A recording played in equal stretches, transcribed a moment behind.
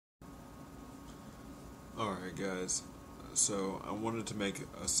Alright guys, so I wanted to make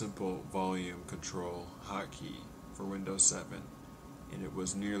a simple volume control hotkey for Windows 7, and it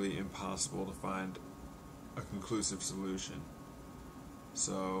was nearly impossible to find a conclusive solution.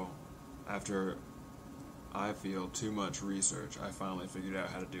 So after I feel too much research, I finally figured out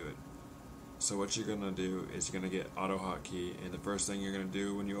how to do it. So what you're going to do is you're going to get AutoHotkey, and the first thing you're going to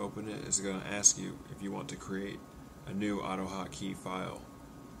do when you open it is going to ask you if you want to create a new AutoHotkey file,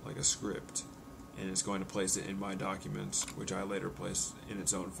 like a script. And it's going to place it in my documents, which I later place in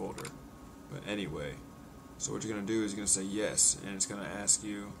its own folder. But anyway, so what you're going to do is you're going to say yes, and it's going to ask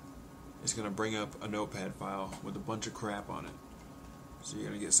you, it's going to bring up a notepad file with a bunch of crap on it. So you're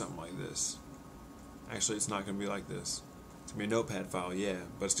going to get something like this. Actually, it's not going to be like this. It's going to be a notepad file, yeah,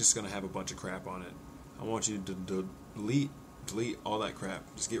 but it's just going to have a bunch of crap on it. I want you to delete all that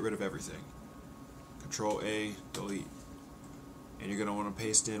crap. Just get rid of everything. Control A, delete. And you're going to want to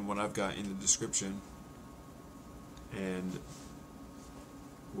paste in what I've got in the description, and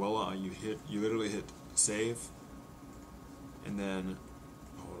voila, you literally hit save, and then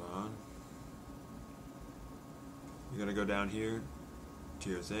hold on, you're going to go down here to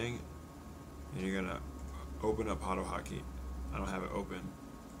your thing, and you're going to open up AutoHotkey. I don't have it open,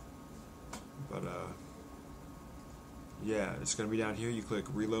 but yeah, it's going to be down here. You click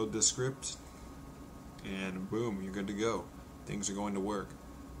reload this script, and boom, you're good to go. Things are going to work.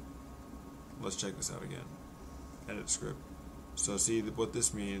 Let's check this out again. Edit script. So see, what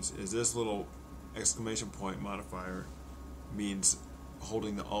this means is this little exclamation point modifier means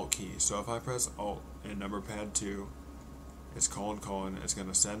holding the Alt key. So if I press Alt and number pad 2, it's colon, it's going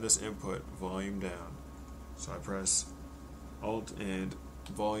to send this input volume down. So I press Alt and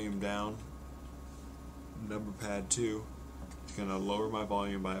volume down, number pad 2, it's going to lower my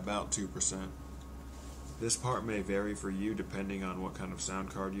volume by about 2%. This part may vary for you depending on what kind of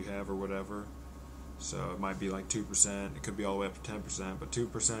sound card you have or whatever. So it might be like 2%, it could be all the way up to 10%, but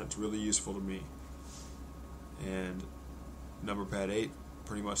 2% is really useful to me. And number pad 8,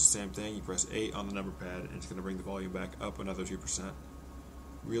 pretty much the same thing. You press 8 on the number pad and it's going to bring the volume back up another 2%.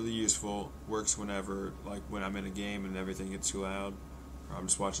 Really useful, works whenever, like when I'm in a game and everything gets too loud, or I'm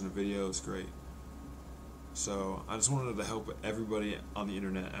just watching a video, it's great. So I just wanted to help everybody on the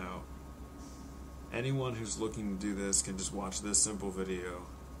internet out. Anyone who's looking to do this can just watch this simple video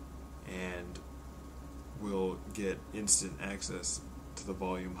and will get instant access to the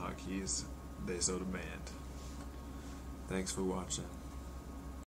volume hotkeys they so demand. Thanks for watching.